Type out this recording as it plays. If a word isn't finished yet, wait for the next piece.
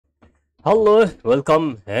Hello,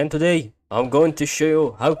 welcome, and today I'm going to show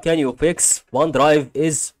you how can you fix OneDrive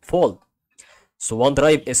is full. So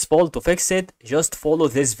OneDrive is full. To fix it, just follow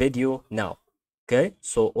this video now. Okay,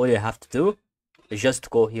 so all you have to do is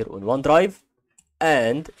just go here on OneDrive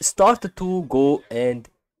and start to go and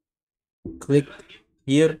click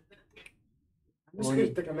here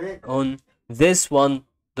on this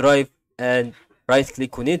OneDrive and right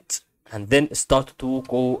click on it, and then start to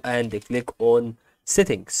go and click on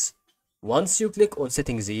settings. Once you click on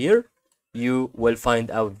settings here, you will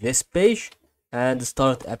find out this page and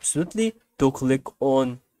start absolutely to click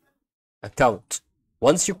on account.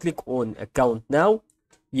 Once you click on account now,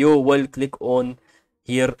 you will click on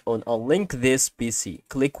here on unlink this PC.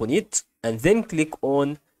 Click on it and then click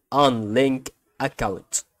on unlink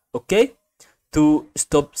account. Okay, to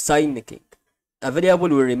stop signing. A variable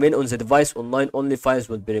will remain on the device. Online only files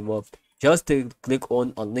will be removed. Just click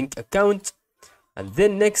on unlink account, and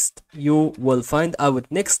then next you will find out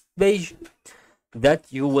next page that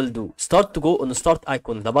you will do. Start to go on the start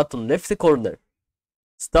icon, the bottom left corner.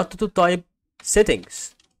 Start to type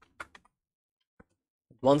settings.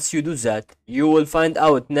 Once you do that, you will find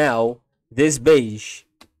out now this page,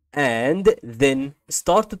 and then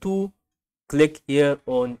start to click here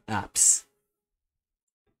on apps.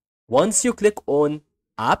 Once you click on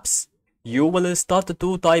apps, you will start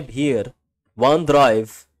to type here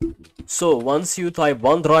OneDrive. So once you type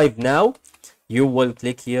OneDrive now, you will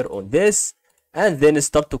click here on this and then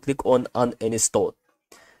start to click on uninstall.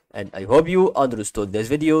 And I hope you understood this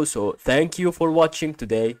video. So thank you for watching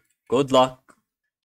today. Good luck.